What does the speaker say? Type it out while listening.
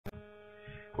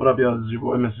What up, y'all? This is your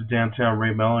boy, Mr. Downtown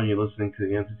Ray Mello, and you're listening to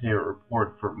the Entertainment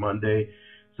Report for Monday,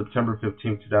 September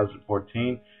 15th,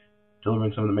 2014,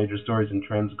 delivering some of the major stories and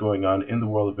trends going on in the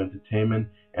world of entertainment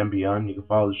and beyond. You can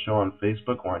follow the show on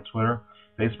Facebook or on Twitter,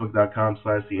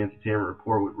 facebook.com/The Entertainment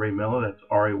Report with Ray Mello, that's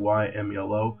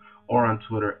RAYMELO, or on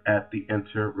Twitter at The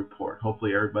Enter Report.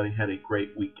 Hopefully everybody had a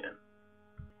great weekend.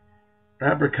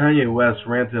 Rapper Kanye West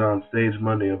ranted on stage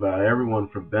Monday about everyone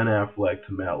from Ben Affleck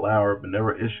to Matt Lauer, but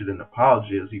never issued an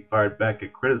apology as he fired back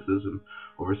at criticism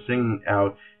over singing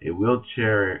out a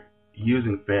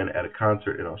wheelchair-using fan at a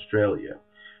concert in Australia.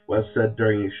 West said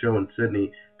during a show in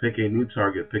Sydney, pick a new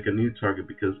target,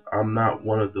 because I'm not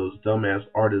one of those dumbass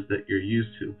artists that you're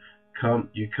used to.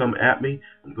 You come at me,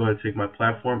 I'm going to take my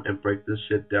platform and break this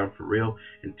shit down for real,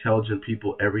 intelligent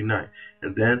people every night,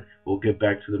 and then we'll get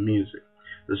back to the music.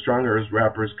 The Stronger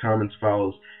rapper's comments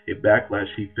follows a backlash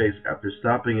he faced after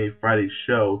stopping a Friday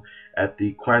show at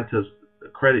the Qantas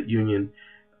Credit Union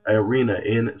Arena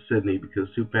in Sydney because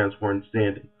two fans weren't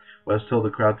standing. West told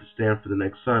the crowd to stand for the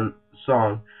next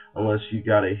song unless you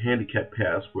got a handicap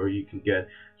pass where you can get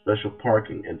special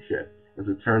parking and shit. As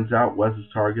it turns out, West's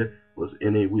target was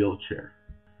in a wheelchair.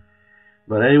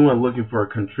 But anyone looking for a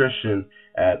contrition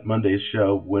at Monday's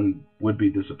show would be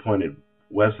disappointed.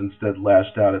 West instead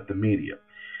lashed out at the media.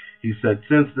 He said,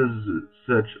 since this is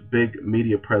such big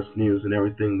media press news and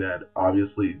everything that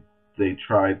obviously they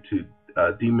tried to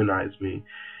demonize me,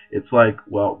 it's like,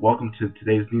 well, welcome to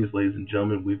today's news, ladies and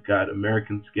gentlemen. We've got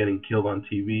Americans getting killed on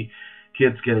TV,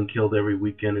 kids getting killed every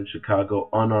weekend in Chicago,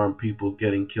 unarmed people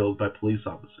getting killed by police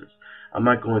officers. I'm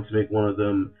not going to make one of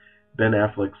them Ben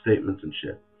Affleck statements and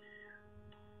shit.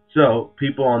 So,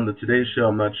 people on the Today Show,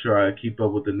 I'm not sure I keep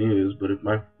up with the news, but if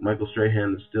Michael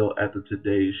Strahan is still at the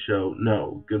Today Show,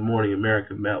 no. Good Morning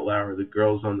America, Matt Lauer, the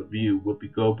girls on The View, Whoopi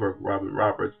Goldberg, Robin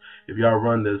Roberts. If y'all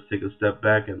run this, take a step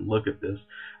back and look at this.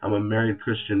 I'm a married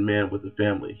Christian man with a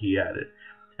family, he added.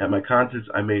 At my concerts,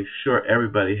 I make sure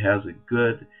everybody has a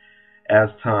good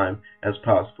as time as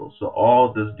possible. So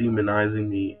all this demonizing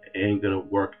me ain't gonna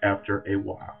work after a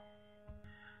while.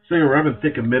 Singer Robin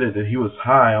Thicke admitted that he was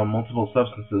high on multiple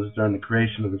substances during the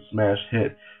creation of the smash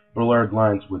hit Blurred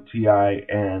Lines with T.I.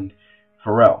 and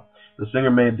Pharrell. The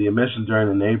singer made the admission during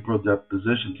an April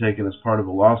deposition taken as part of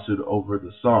a lawsuit over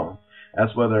the song.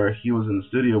 Asked whether he was in the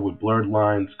studio with Blurred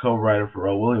Lines co-writer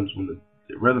Pharrell Williams when the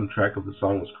rhythm track of the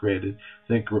song was created,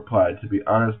 Thicke replied, to be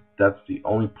honest, that's the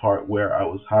only part where I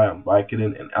was high on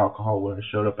Vicodin and alcohol when I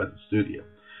showed up at the studio.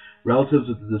 Relatives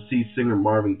of the deceased singer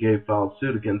Marvin Gaye filed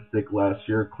suit against Thicke last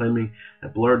year, claiming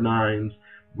that Blurred Lines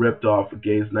ripped off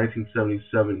Gaye's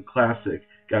 1977 classic,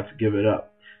 Got to Give It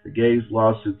Up. The Gaye's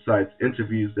lawsuit cites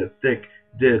interviews that Thicke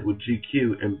did with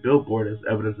GQ and Billboard as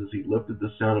evidence as he lifted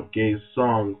the sound of Gaye's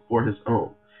song for his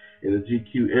own. In a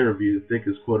GQ interview, Thicke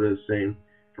is quoted as saying,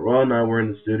 Pharrell and I were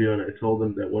in the studio and I told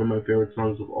him that one of my favorite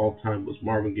songs of all time was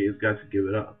Marvin Gaye's Got to Give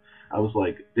It Up. I was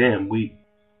like, damn, we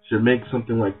should make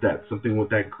something like that, something with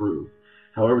that groove.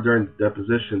 However, during the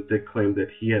deposition, Thicke claimed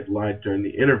that he had lied during the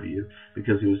interview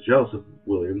because he was jealous of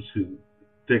Williams, who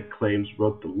Thicke claims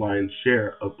wrote the lion's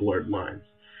share of Blurred Lines.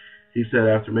 He said,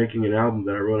 after making an album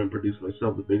that I wrote and produced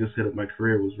myself, the biggest hit of my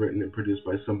career was written and produced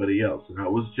by somebody else, and I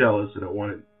was jealous and I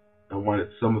wanted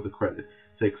some of the credit,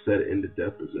 Thicke said in the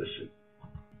deposition.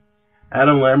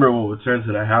 Adam Lambert will return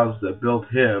to the house that built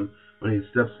him when he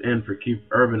steps in for Keith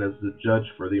Urban as the judge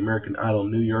for the American Idol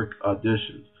New York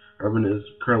auditions. Urban is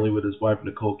currently with his wife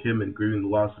Nicole Kidman, grieving the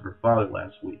loss of her father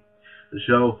last week. The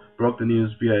show broke the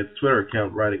news via its Twitter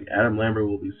account, writing, Adam Lambert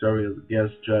will be serving as a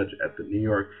guest judge at the New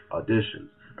York auditions.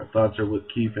 Our thoughts are with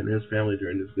Keith and his family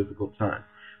during this difficult time.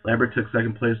 Lambert took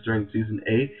second place during Season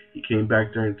 8. He came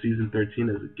back during Season 13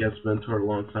 as a guest mentor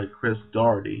alongside Chris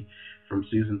Daugherty from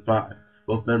Season 5.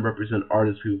 Both men represent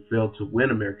artists who failed to win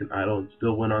American Idol and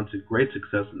still went on to great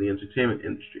success in the entertainment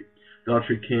industry.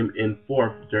 Daugherty came in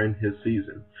fourth during his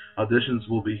season. Auditions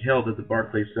will be held at the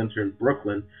Barclays Center in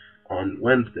Brooklyn on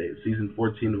Wednesday. Season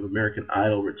 14 of American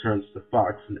Idol returns to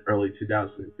Fox in early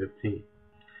 2015.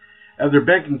 After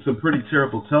banking some pretty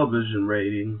terrible television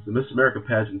ratings, the Miss America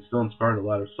pageant still inspired a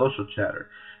lot of social chatter.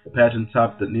 The pageant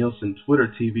topped the Nielsen Twitter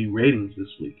TV ratings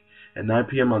this week. At 9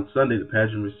 p.m. on Sunday, the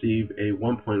pageant received a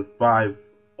 1.5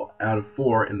 out of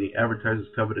 4 in the advertisers'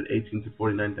 coveted 18 to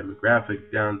 49 demographic,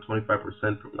 down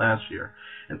 25% from last year,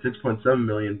 and 6.7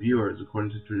 million viewers,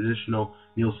 according to traditional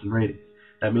Nielsen ratings.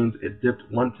 That means it dipped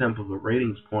 1/10 of a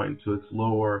ratings point to its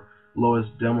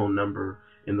lowest demo number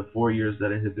in the 4 years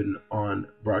that it had been on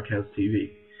broadcast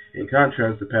TV. In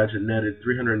contrast, the pageant netted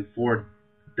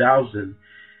 304,000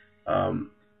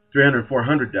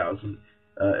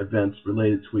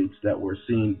 events-related tweets that were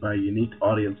seen by a unique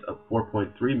audience of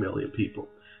 4.3 million people.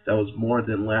 That was more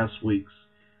than last week's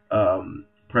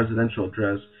presidential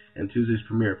address and Tuesday's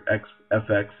premiere of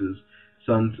FX's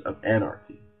Sons of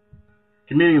Anarchy.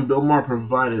 Comedian Bill Maher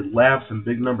provided laughs and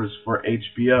big numbers for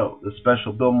HBO. The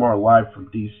special Bill Maher Live from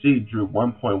D.C. drew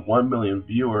 1.1 million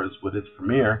viewers with its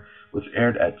premiere, which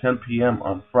aired at 10 p.m.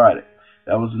 on Friday.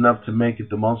 That was enough to make it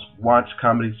the most watched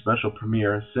comedy special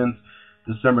premiere since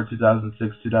December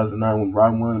 2006-2009, when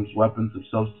Robin Williams' Weapons of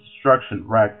Self-Destruction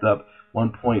racked up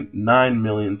 1.9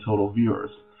 million total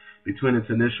viewers. Between its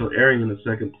initial airing and the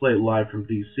second play, Live from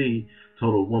D.C.,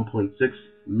 totaled 1.6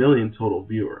 million total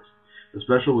viewers. The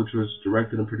special, which was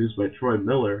directed and produced by Troy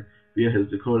Miller via his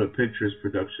Dakota Pictures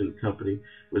production company,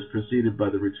 was preceded by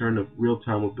the return of Real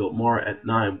Time with Bill Maher at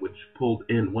 9, which pulled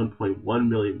in 1.1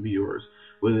 million viewers,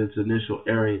 with its initial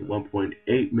airing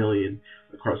 1.8 million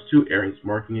across two airings,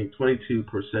 marking a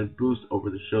 22% boost over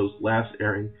the show's last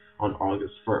airing on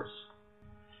August 1st.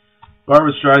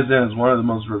 Barbra Streisand is one of the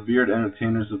most revered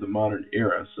entertainers of the modern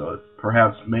era, so it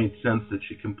perhaps made sense that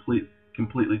she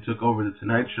completely took over The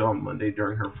Tonight Show on Monday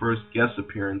during her first guest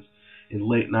appearance in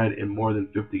late night in more than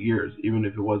 50 years, even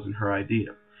if it wasn't her idea.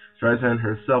 Streisand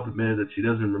herself admitted that she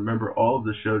doesn't remember all of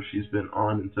the shows she's been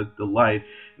on and took delight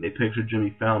in a picture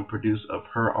Jimmy Fallon produced of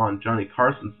her on Johnny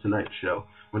Carson's Tonight Show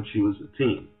when she was a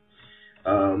teen.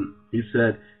 He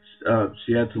said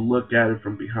she had to look at it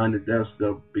from behind the desk,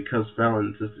 though, because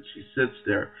Fallon insisted she sits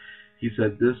there. He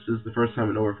said, "This is the first time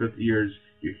in over 50 years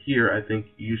you're here. I think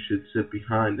you should sit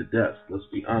behind the desk. Let's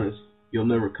be honest, you'll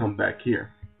never come back here."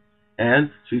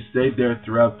 And she stayed there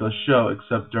throughout the show,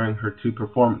 except during her two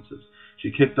performances.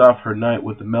 She kicked off her night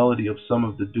with the melody of some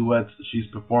of the duets that she's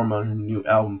performed on her new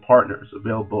album Partners,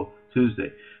 available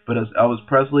Tuesday. But as Elvis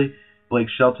Presley, Blake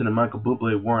Shelton, and Michael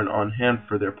Bublé weren't on hand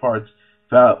for their parts,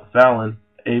 Fallon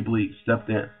ably stepped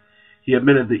in. He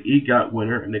admitted the EGOT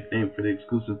winner, a nickname for the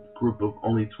exclusive group of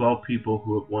only 12 people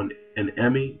who have won an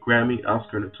Emmy, Grammy,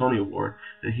 Oscar, and a Tony Award,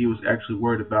 that he was actually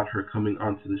worried about her coming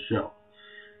onto the show.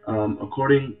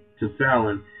 According to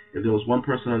Fallon, if there was one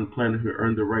person on the planet who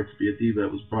earned the right to be a diva,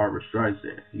 it was Barbra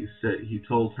Streisand. He said he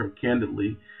told her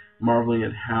candidly, marveling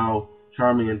at how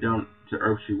charming and down to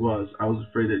earth she was, "I was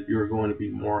afraid that you were going to be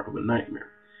more of a nightmare."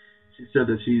 She said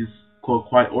that she's, quote,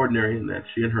 quite ordinary and that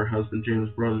she and her husband James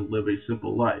Brolin live a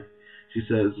simple life. She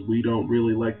says, "We don't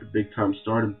really like the big-time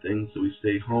stardom thing, so we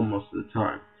stay home most of the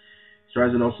time."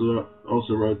 Streisand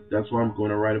also wrote, "That's why I'm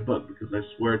going to write a book, because I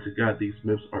swear to God these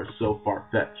myths are so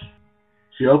far-fetched."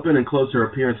 She opened and closed her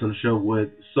appearance on the show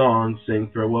with songs, saying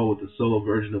farewell with a solo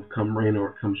version of Come Rain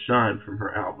or Come Shine from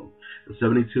her album. The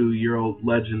 72-year-old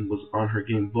legend was on her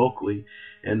game vocally,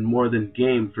 and more than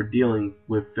game for dealing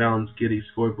with Fallon's giddy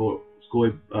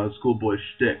schoolboy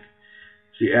shtick.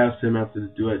 She asked him after the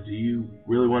duet, "Do you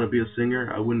really want to be a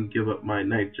singer? I wouldn't give up my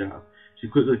night job." She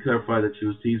quickly clarified that she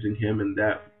was teasing him and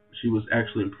that she was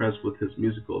actually impressed with his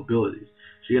musical abilities.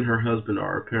 She and her husband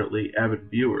are apparently avid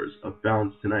viewers of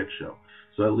Fallon's Tonight Show,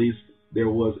 so at least there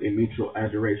was a mutual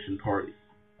adoration party.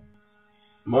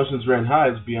 Emotions ran high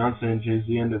as Beyonce and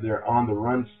Jay-Z ended their On the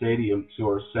Run stadium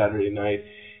tour Saturday night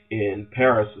in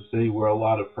Paris, a city where a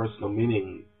lot of personal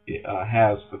meaning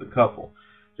has for the couple.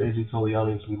 Jay-Z told the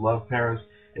audience, "We love Paris.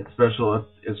 It's special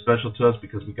to us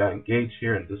because we got engaged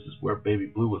here, and this is where Baby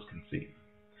Blue was conceived."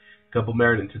 The couple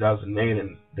married in 2008,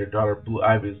 and their daughter Blue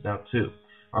Ivy is now 2.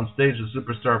 On stage, the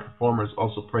superstar performers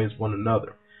also praised one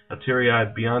another. A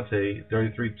teary-eyed Beyonce,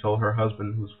 33, told her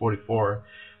husband, who's 44,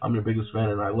 "I'm your biggest fan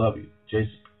and I love you."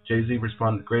 Jay-Z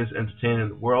responded, "Greatest entertainer in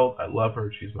the world. I love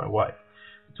her. She's my wife."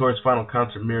 The tour's final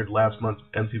concert mirrored last month's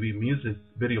MTV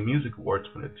Video Music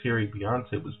Awards, when a teary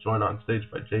Beyonce was joined on stage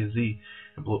by Jay-Z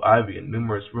and Blue Ivy, and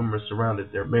numerous rumors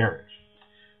surrounded their marriage.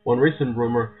 One recent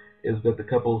rumor is that the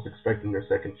couple is expecting their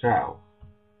second child.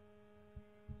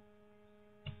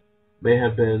 May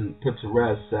have been put to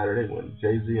rest Saturday when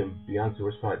Jay-Z and Beyonce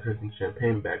were spotted drinking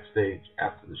champagne backstage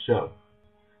after the show.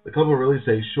 The couple released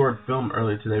a short film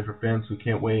earlier today for fans who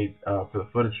can't wait for the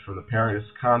footage from the Paris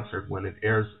concert when it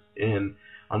airs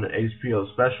on the HBO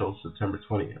special September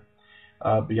 20th.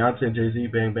 Beyonce and Jay-Z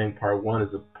Bang Bang Part 1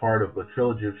 is a part of a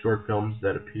trilogy of short films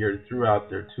that appeared throughout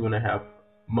their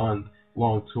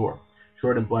 2.5-month-long tour.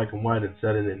 Short in black and white and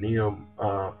set in Ennio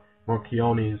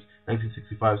Morricone's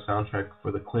 1965 soundtrack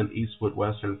for the Clint Eastwood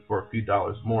Western For a Few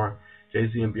Dollars More,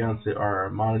 Jay-Z and Beyonce are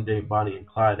modern-day Bonnie and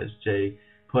Clyde, as Jay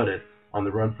put it, on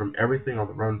the run from everything, on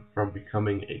the run from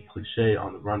becoming a cliche,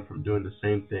 on the run from doing the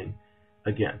same thing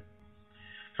again.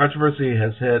 Controversy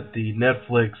has hit the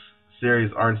Netflix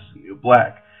series Orange is the New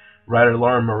Black. Writer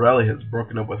Lauren Morelli has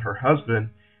broken up with her husband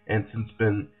and since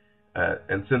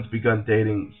begun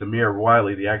dating Samira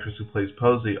Wiley, the actress who plays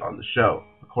Posey on the show.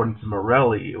 According to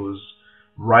Morelli, it was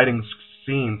writing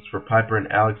scenes for Piper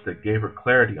and Alex that gave her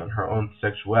clarity on her own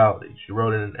sexuality. She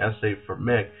wrote in an essay for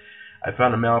Mick, I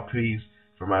found a mouthpiece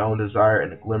for my own desire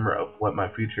and a glimmer of what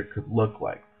my future could look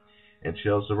like. And she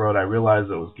also wrote, I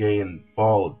realized I was gay in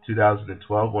fall of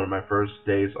 2012, one of my first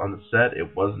days on the set.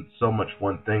 It wasn't so much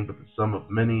one thing, but the sum of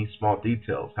many small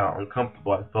details, how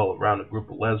uncomfortable I felt around a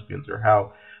group of lesbians, or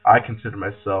how I consider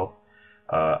myself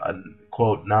a,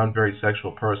 quote, non-very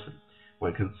sexual person.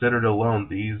 When considered alone,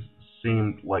 these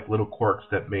seemed like little quirks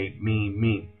that made me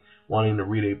me. Wanting to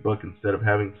read a book instead of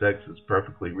having sex is a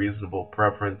perfectly reasonable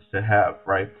preference to have,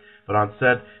 right? But on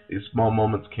set, these small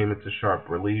moments came into sharp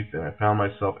relief, and I found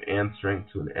myself answering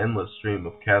to an endless stream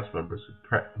of cast members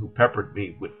who peppered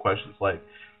me with questions like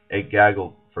a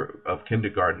gaggle of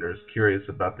kindergartners curious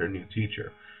about their new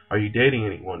teacher. Are you dating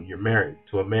anyone? You're married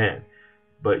to a man,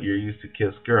 but you're used to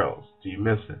kiss girls. Do you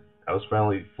miss it? I was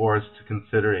finally forced to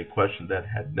consider a question that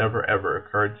had never ever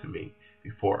occurred to me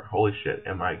before. Holy shit,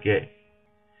 am I gay?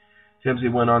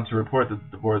 TMZ went on to report that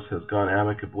the divorce has gone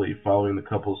amicably following the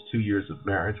couple's 2 years of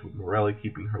marriage, with Morelli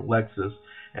keeping her Lexus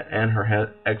and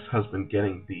her ex-husband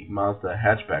getting the Mazda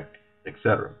hatchback,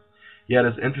 etc. Yet,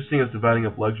 as interesting as dividing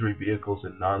up luxury vehicles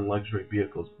and non-luxury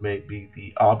vehicles may be,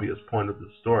 the obvious point of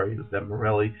the story is that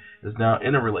Morelli is now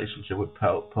in a relationship with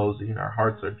Posey, and our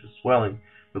hearts are just swelling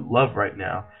with love right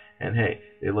now. And hey,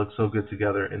 they look so good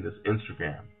together in this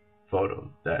Instagram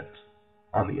photo that's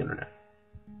on the internet.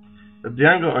 The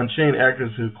Django Unchained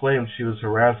actress who claimed she was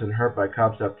harassed and hurt by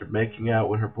cops after making out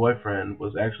with her boyfriend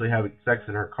was actually having sex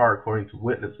in her car, according to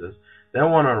witnesses,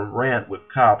 then went on a rant with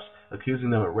cops,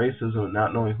 accusing them of racism and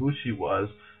not knowing who she was,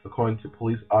 according to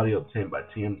police audio obtained by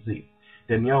TMZ.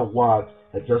 Danielle Watts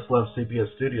had just left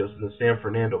CBS Studios in the San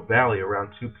Fernando Valley around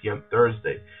 2 p.m.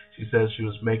 Thursday. She says she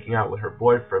was making out with her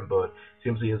boyfriend, but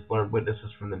TMZ has learned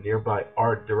witnesses from the nearby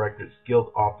Art Directors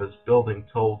Guild office building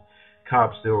told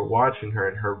cops they were watching her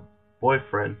and her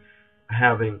boyfriend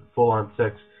having full-on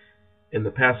sex in the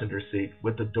passenger seat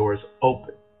with the doors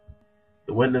open.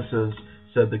 The witnesses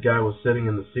said the guy was sitting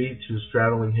in the seat, she was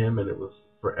straddling him, and it was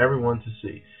for everyone to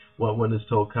see. One witness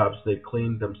told cops they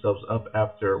cleaned themselves up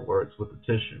afterwards with a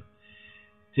tissue.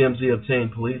 TMZ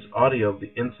obtained police audio of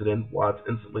the incident. Watts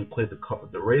instantly played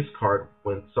the race card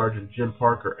when Sergeant Jim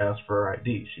Parker asked for her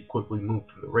ID. She quickly moved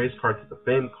from the race card to the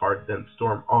fame card, then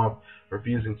stormed off,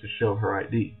 refusing to show her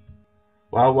ID.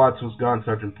 While Watts was gone,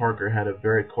 Sergeant Parker had a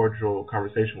very cordial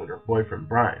conversation with her boyfriend,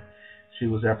 Brian. She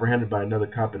was apprehended by another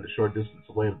cop in a short distance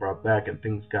away and brought back, and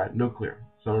things got nuclear.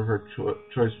 Some of her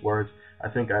choice words, I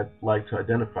think I'd like to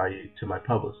identify you to my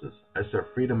publicist. I serve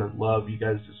freedom and love. You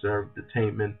guys deserve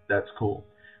detainment. That's cool.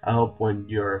 I hope when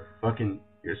you're fucking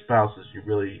your spouses, you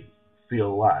really feel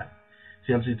alive.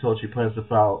 TMZ told she plans to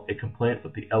file a complaint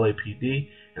with the LAPD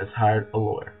and has hired a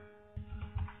lawyer.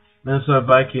 Minnesota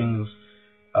Vikings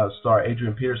star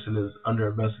Adrian Peterson is under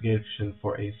investigation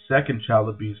for a second child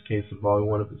abuse case involving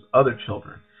one of his other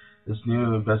children. This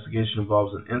new investigation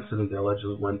involves an incident that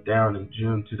allegedly went down in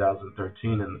June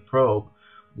 2013, and the probe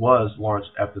was launched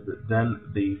after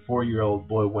the 4-year-old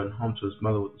boy went home to his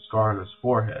mother with a scar on his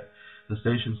forehead. The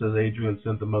station says Adrian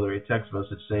sent the mother a text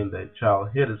message saying that the child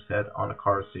hit his head on a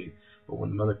car seat, but when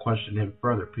the mother questioned him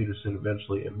further, Peterson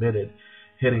eventually admitted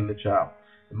hitting the child.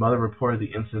 The mother reported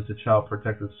the incident to Child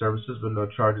Protective Services, but no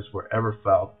charges were ever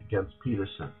filed against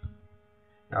Peterson.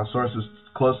 Now, sources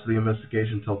close to the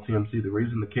investigation told TMZ the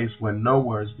reason the case went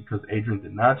nowhere is because Adrian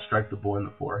did not strike the boy in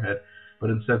the forehead, but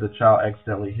instead the child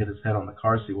accidentally hit his head on the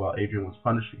car seat while Adrian was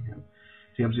punishing him.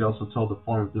 TMZ also told the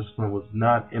form of discipline was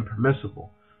not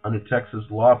impermissible. Under Texas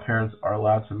law, parents are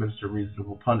allowed to administer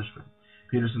reasonable punishment.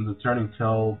 Peterson's attorney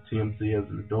told TMZ as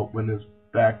an adult witness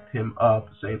backed him up,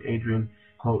 saying Adrian,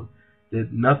 quote,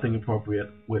 did nothing appropriate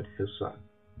with his son.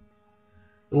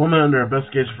 The woman under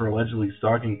investigation for allegedly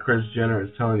stalking Kris Jenner is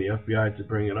telling the FBI to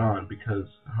bring it on because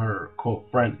her, quote,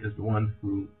 friend is the one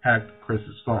who hacked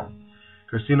Kris's phone.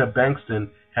 Christina Bankston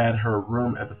had her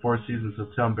room at the Four Seasons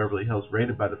Hotel in Beverly Hills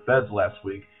raided by the feds last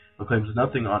week, but claims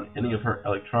nothing on any of her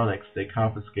electronics they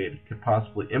confiscated could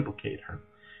possibly implicate her.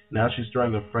 Now she's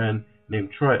throwing a friend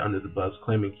named Troy under the bus,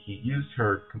 claiming he used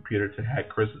her computer to hack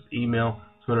Kris's email,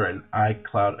 Twitter, and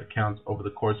iCloud accounts over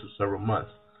the course of several months.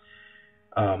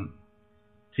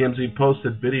 TMZ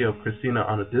posted video of Christina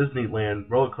on a Disneyland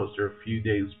roller coaster a few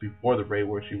days before the raid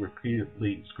where she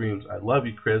repeatedly screams, I love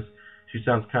you, Kris. She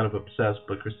sounds kind of obsessed,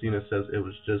 but Christina says it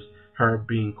was just her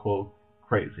being, quote,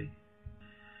 crazy.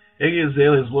 Iggy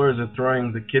Azalea's lawyers are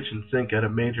throwing the kitchen sink at a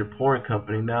major porn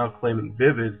company, now claiming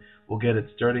Vivid will get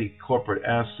its dirty corporate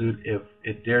ass sued if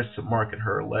it dares to market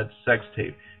her alleged sex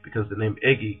tape, because the name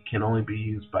Iggy can only be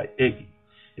used by Iggy.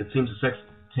 It seems the sex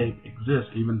tape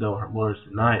exists even though her lawyers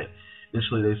deny it.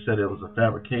 Initially, they said it was a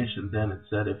fabrication. Then it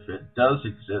said if it does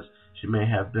exist, she may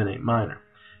have been a minor.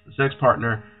 The sex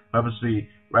partner, Weapons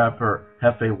rapper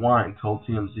Hefe Wine, told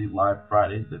TMZ Live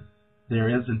Friday that there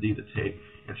is indeed a tape,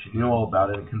 and she knew all about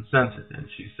it and consented. And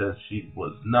she says she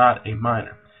was not a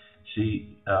minor.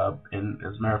 And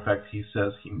as a matter of fact, he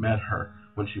says he met her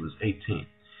when she was 18.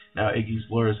 Now, Iggy's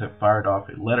lawyers have fired off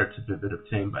a letter to Vivid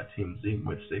obtained by TMZ in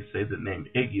which they say the name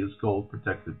Iggy is gold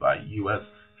protected by U.S.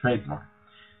 trademark.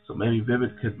 So maybe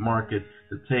Vivid could market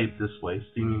the tape this way,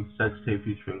 steaming sex tape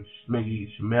featuring Smiggy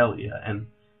Shamalia and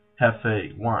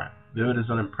Hefe Wine. Vivid is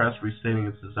unimpressed, restating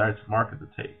its desire to market the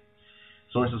tape.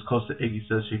 Sources close to Iggy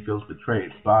says she feels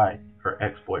betrayed by her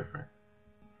ex-boyfriend.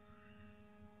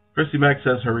 Christy Mack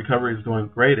says her recovery is going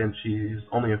great and she's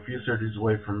only a few surgeries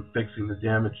away from fixing the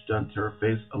damage done to her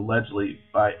face allegedly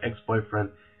by ex-boyfriend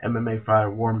MMA fighter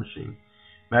War Machine.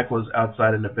 Mack was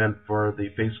outside an event for the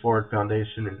Face Forward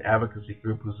Foundation, an advocacy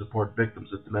group who support victims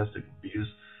of domestic abuse,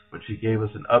 when she gave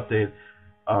us an update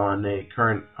on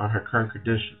her current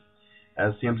condition.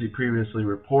 As TMZ previously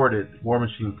reported, War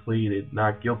Machine pleaded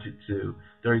not guilty to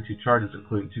 32 charges,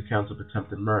 including 2 counts of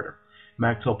attempted murder.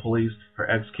 Mack told police her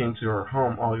ex came to her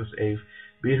home August 8th,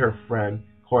 beat her friend,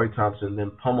 Corey Thompson,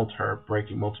 then pummeled her,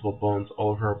 breaking multiple bones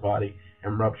all over her body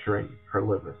and rupturing her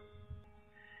liver.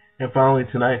 And finally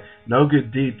tonight, No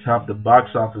Good Deed topped the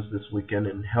box office this weekend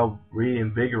and helped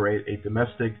reinvigorate a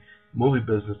domestic movie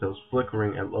business that was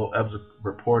flickering at low ebbs,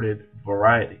 reported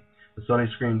Variety. The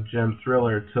Sony Screen Gem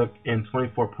thriller took in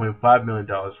 $24.5 million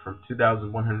from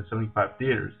 2,175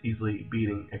 theaters, easily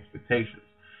beating expectations.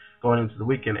 Going into the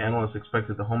weekend, analysts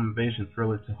expected the home invasion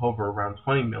thriller to hover around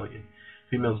 20 million.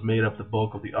 Females made up the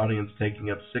bulk of the audience, taking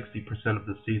up 60% of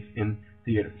the seats in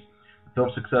theaters. The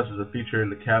film's success is a feature in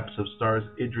the caps of stars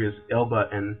Idris Elba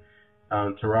and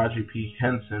Taraji P.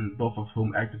 Henson, both of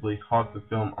whom actively hawked the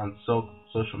film on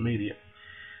social media.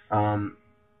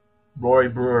 Roy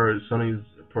Brewer, Sony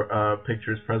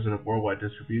Pictures president of worldwide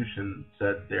distribution,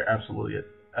 said they're absolutely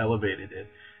elevated it.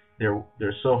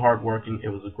 They're so hardworking. It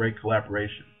was a great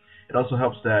collaboration. It also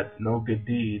helps that No Good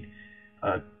Deed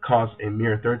cost a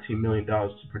mere $13 million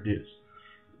to produce.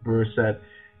 Brewer said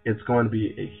it's going to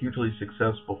be hugely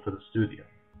successful for the studio.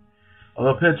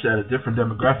 Although pitched at a different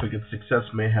demographic, its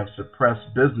success may have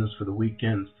suppressed business for the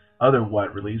weekend's other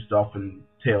wide release, Dolphin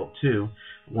Tale 2.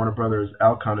 Warner Brothers'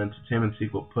 Alcon Entertainment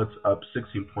sequel puts up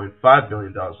 $16.5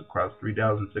 million across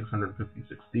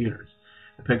 3,656 theaters.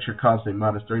 The picture cost a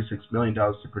modest $36 million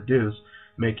to produce,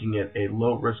 making it a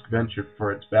low-risk venture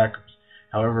for its backers.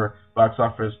 However, box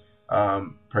office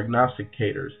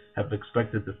prognosticators have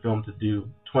expected the film to do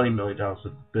 $20 million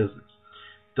of business.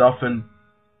 Dolphin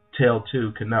Tale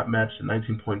 2 could not match the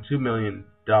 $19.2 million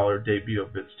debut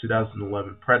of its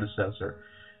 2011 predecessor.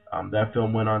 That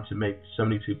film went on to make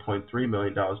 $72.3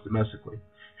 million domestically.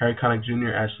 Harry Connick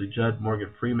Jr., Ashley Judd, Morgan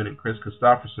Freeman, and Chris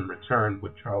Christopherson returned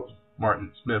with Charles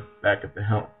Martin Smith back at the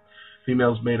helm.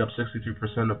 Females made up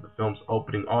 63% of the film's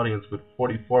opening audience, with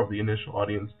 44% of the initial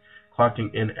audience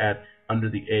clocking in at under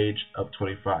the age of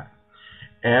 25.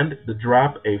 And The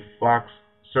Drop, a Fox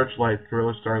Searchlight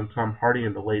thriller starring Tom Hardy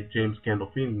and the late James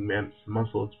Gandolfini, managed to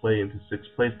muscle its way into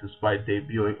 6th place despite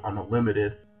debuting on a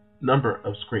limited number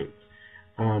of screens.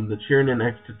 The Chernin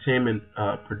Entertainment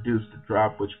produced The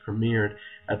Drop, which premiered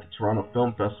at the Toronto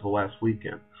Film Festival last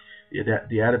weekend.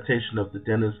 The adaptation of the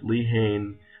Dennis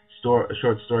Lehane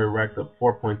short story racked up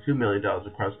 $4.2 million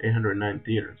across 809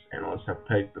 theaters. Analysts have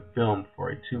pegged the film for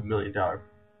a $2 million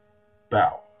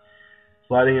bow.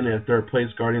 Sliding in at 3rd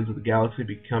place, Guardians of the Galaxy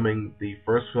becoming the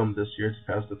first film this year to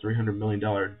pass the $300 million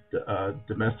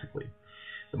domestically.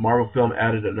 The Marvel film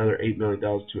added another $8 million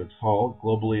to its haul.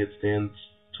 Globally, it stands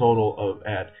total of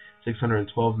at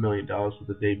 $612 million, with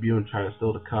the debut in China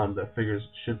still to come. That figures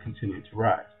should continue to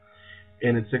rise.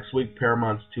 In its 6th week,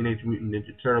 Paramount's Teenage Mutant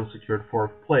Ninja Turtles secured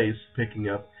 4th place, picking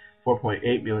up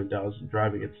 $4.8 million and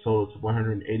driving its total to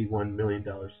 $181 million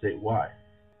statewide.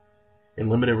 In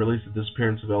limited release, The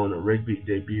Disappearance of Eleanor Rigby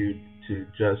debuted to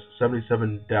just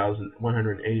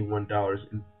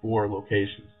 $77,181 in 4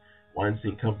 locations.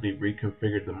 Weinstein Company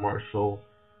reconfigured the martial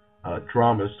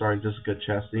drama starring Jessica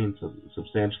Chastain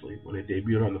substantially. When it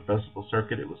debuted on the festival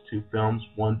circuit, it was 2 films,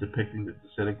 one depicting the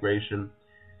disintegration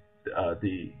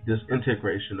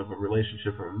of a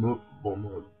relationship from a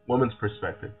woman's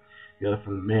perspective, the other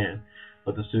from the man,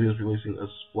 but the studio is releasing a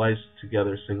spliced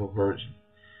together single version.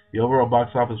 The overall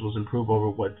box office was improved over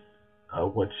what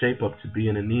shaped up to be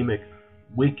an anemic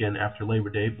weekend after Labor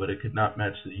Day, but it could not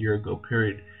match the year-ago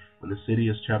period when The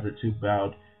Insidious Chapter 2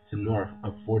 bowed to north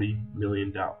of $40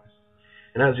 million.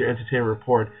 And as your entertainment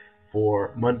report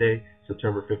for Monday,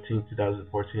 September 15th,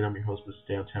 2014. I'm your host, Mr.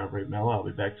 Downtown Ray Mello. I'll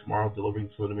be back tomorrow delivering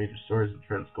some of the major stories and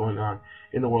trends going on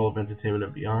in the world of entertainment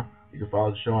and beyond. You can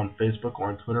follow the show on Facebook or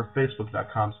on Twitter,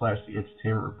 facebook.com/The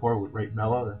Entertainment Report with Ray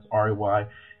Mello, that's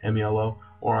RAYMELO,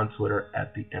 or on Twitter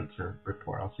at The Enter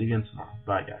Report. I'll see you again tomorrow.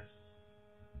 Bye, guys.